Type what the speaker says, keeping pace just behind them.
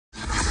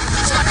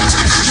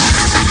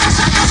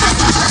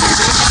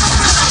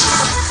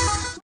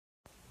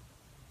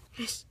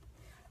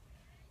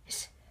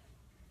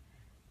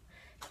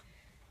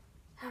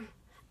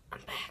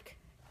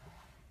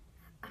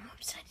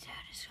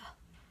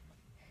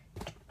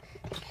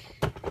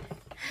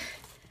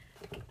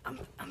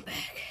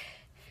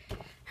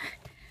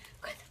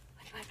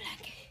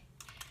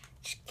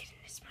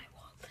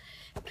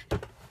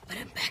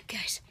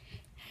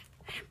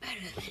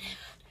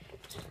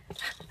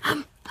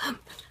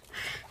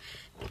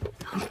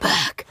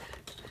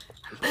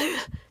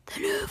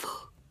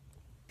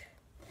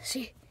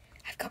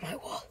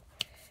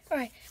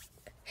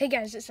Hey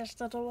guys, it's just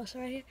Douglas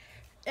right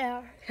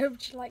here. Hope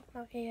you like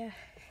my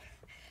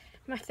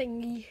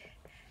thingy,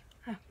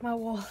 my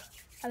wall.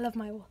 I love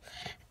my wall.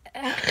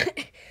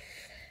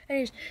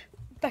 Anyways,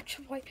 back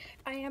to why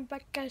I am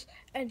back, guys,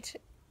 and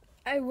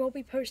I will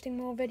be posting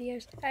more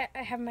videos. I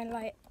have my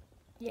light.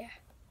 Yeah.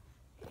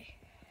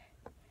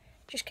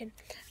 Just kidding.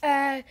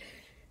 I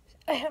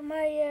have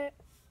my.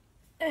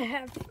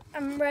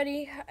 I'm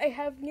ready. I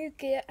have new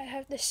gear. I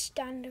have the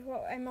stand of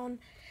what I'm on.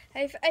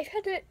 I've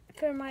had it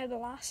for my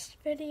last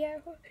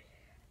video. I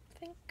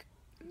think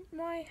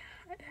I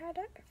had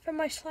it for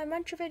my slime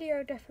mantra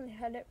video. I definitely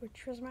had it,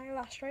 which was my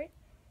last, right?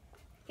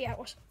 Yeah, it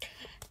was.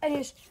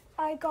 Anyways,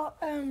 I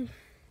got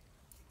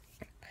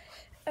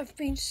I've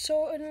been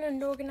sorting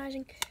and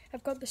organising.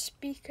 I've got the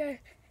speaker.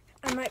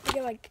 I might be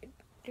like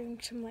doing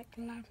some like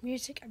loud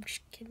music. I'm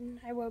just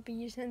kidding. I won't be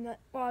using that.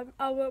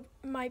 Well,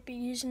 might be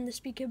using the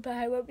speaker, but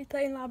I won't be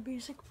playing loud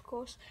music, of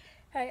course.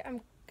 I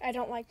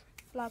don't like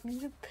loud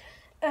music.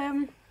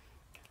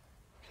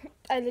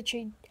 I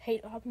literally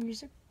hate loud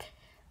music.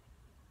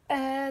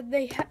 I've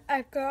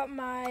got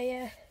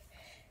my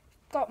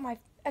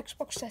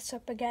Xbox set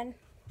up again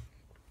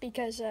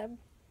because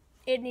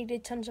it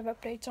needed tons of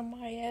updates on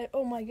my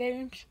all my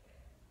games.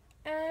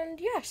 And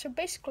yeah, so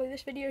basically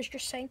this video is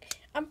just saying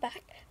I'm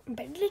back, I'm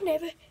better than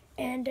ever,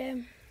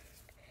 and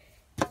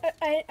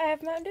I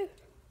have Mountain Dew.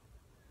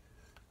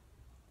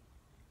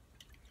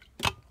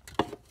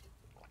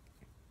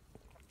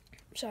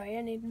 Sorry,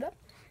 I needed that.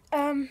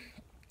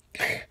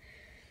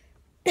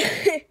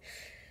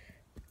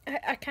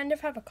 I kind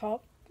of have a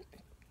cough.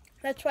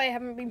 That's why I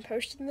haven't been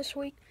posting this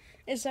week.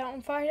 Is that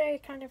on Friday I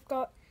kind of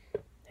got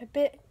a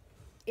bit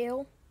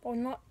ill. Well,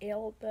 not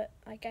ill, but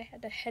like I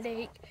had a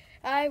headache.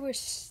 I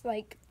was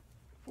like,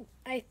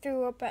 I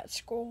threw up at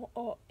school,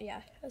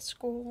 at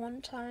school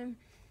one time.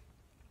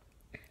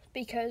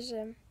 Because,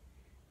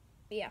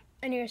 yeah.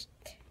 Anyways,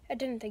 I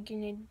didn't think you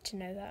needed to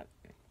know that.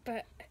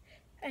 But,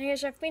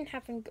 anyways, I've been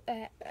having,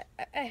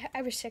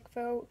 I was sick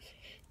for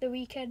the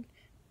weekend.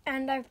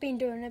 And I've been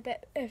doing a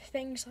bit of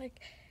things like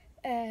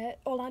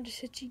Orlando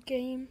City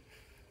game.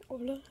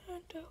 Orlando.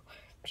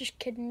 Just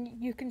kidding.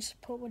 You can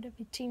support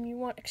whatever team you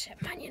want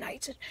except Man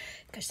United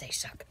because they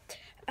suck.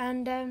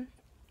 And I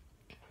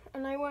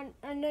went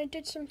and I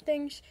did some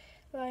things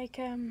like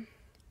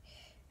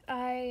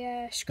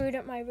I screwed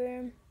up my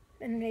room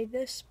and made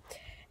this,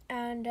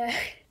 and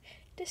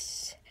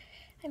this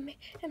I made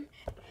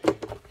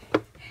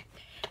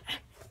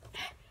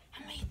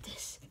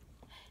this.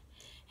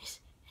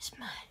 It's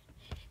mine.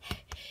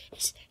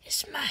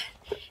 It's mine.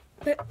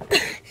 But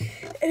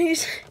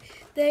anyways,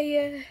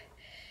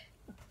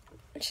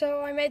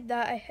 so I made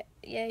that.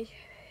 It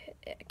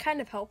kind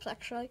of helps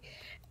actually.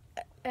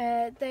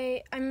 I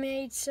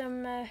made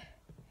some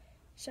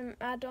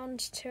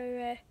add-ons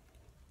to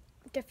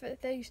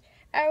different things.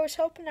 I was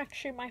helping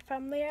actually my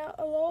family out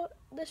a lot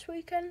this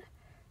weekend,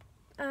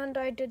 and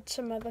I did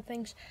some other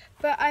things.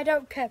 But I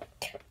don't care.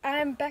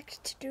 I'm back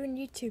to doing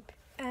YouTube,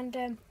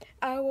 and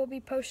I will be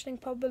posting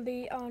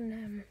probably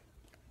on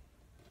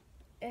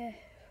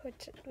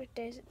what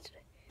day is it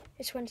today?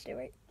 It's Wednesday,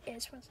 right? Yeah,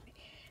 it's Wednesday.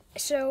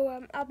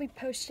 So I'll be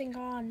posting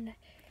on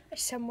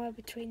somewhere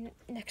between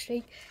next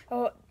week,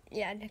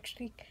 next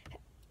week,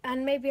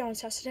 and maybe on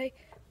Saturday,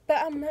 but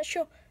I'm not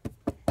sure.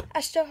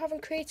 I still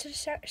haven't created a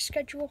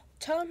schedule.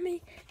 Tell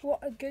me what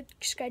a good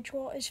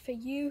schedule is for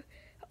you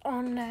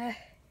on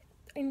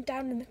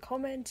down in the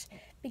comments,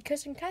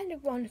 because I'm kind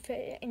of want to fit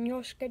it in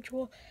your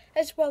schedule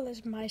as well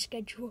as my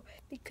schedule,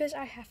 because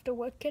I have to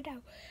work it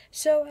out.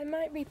 So I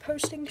might be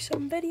posting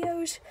some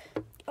videos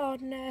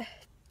on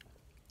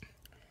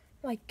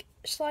like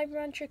Slime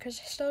Rancher, because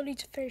I still need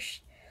to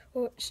finish,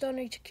 or still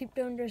need to keep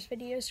doing those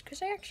videos,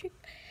 because I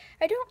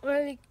don't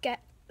really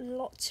get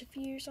lots of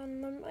views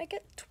on them. I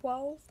get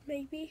 12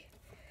 maybe.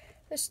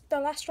 The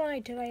last one I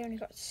did, I only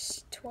got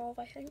 12,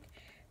 I think,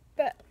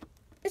 but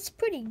it's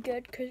pretty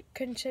good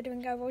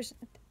considering I was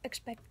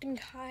expecting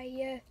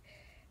high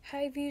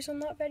views on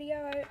that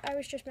video. I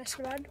was just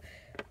messing around.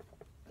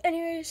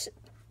 Anyways,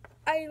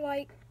 I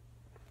like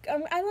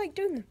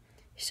doing them.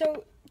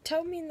 So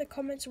tell me in the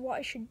comments what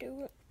I should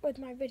do with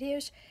my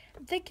videos.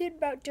 I'm thinking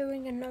about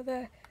doing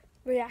another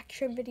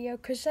reaction video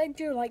because I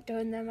do like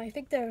doing them. I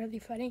think they're really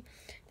funny.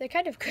 They're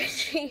kind of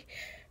cringy,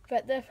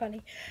 but they're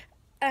funny.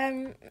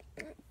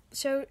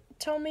 So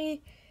tell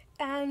me,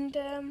 and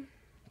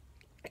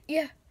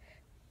yeah,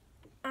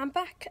 I'm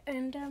back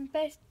and I'm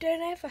better than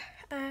ever.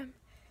 I'm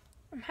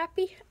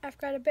happy. I've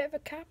got a bit of a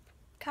calf.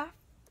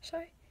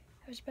 Sorry,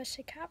 I was supposed to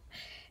say cap.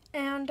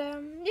 And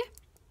yeah,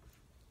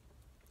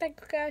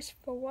 thank you guys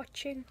for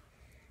watching.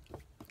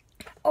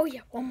 Oh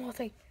yeah, one more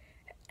thing.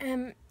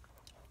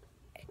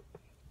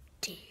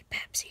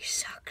 Pepsi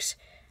sucks.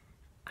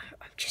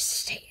 I'm just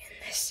stating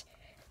this.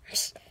 I'm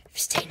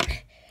stating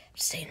it.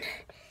 It's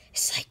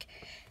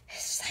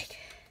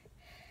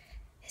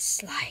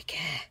like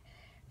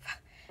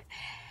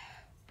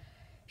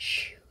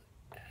shoot.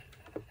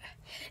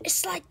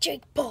 It's like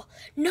Jake Paul.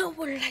 No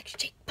one likes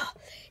Jake Paul.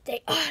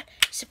 They all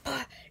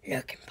support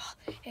Logan Paul.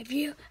 If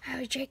you are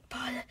a Jake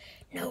Paul,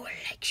 no one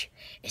likes you.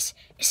 It's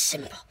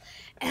simple.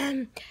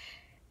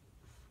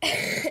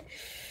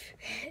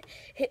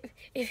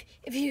 If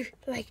you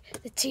like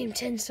the Team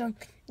 10 song,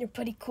 you're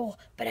pretty cool,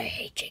 but I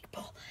hate Jake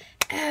Paul.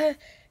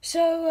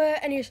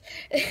 Anyways,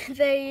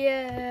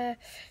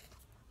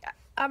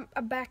 I'm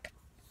back.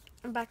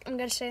 I'm back. I'm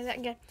gonna say that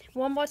again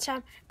one more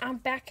time. I'm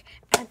back,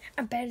 and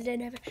I'm better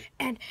than ever.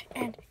 And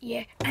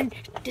yeah, and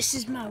this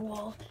is my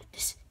wall.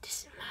 This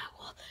is my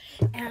wall.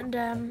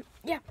 And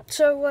yeah.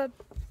 So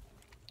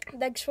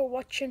thanks for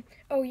watching.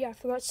 Oh yeah, I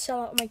forgot to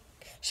sell out my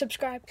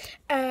subscribe.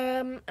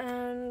 And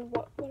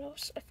what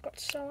else? I forgot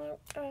to sell out.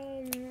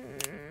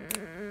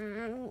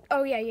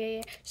 Oh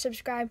yeah.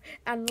 Subscribe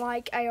and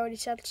like. I already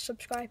said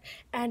subscribe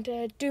and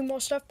do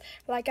more stuff.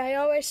 Like I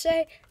always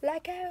say.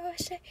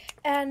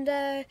 And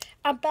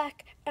I'm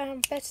back.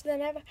 I'm better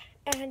than ever.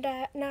 And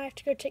now I have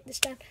to go take this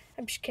down.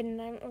 I'm just kidding.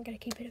 I'm gonna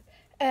keep it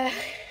up.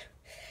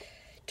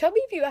 Tell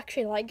me if you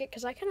actually like it,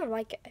 because I kind of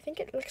like it. I think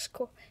it looks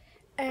cool.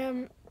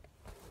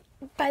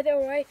 By the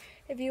way,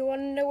 if you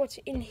want to know what's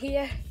in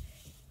here,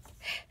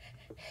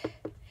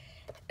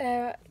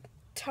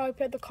 type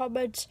in the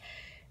comments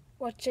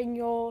what's in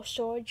your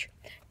storage.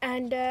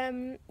 And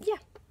yeah,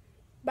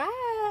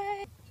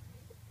 bye.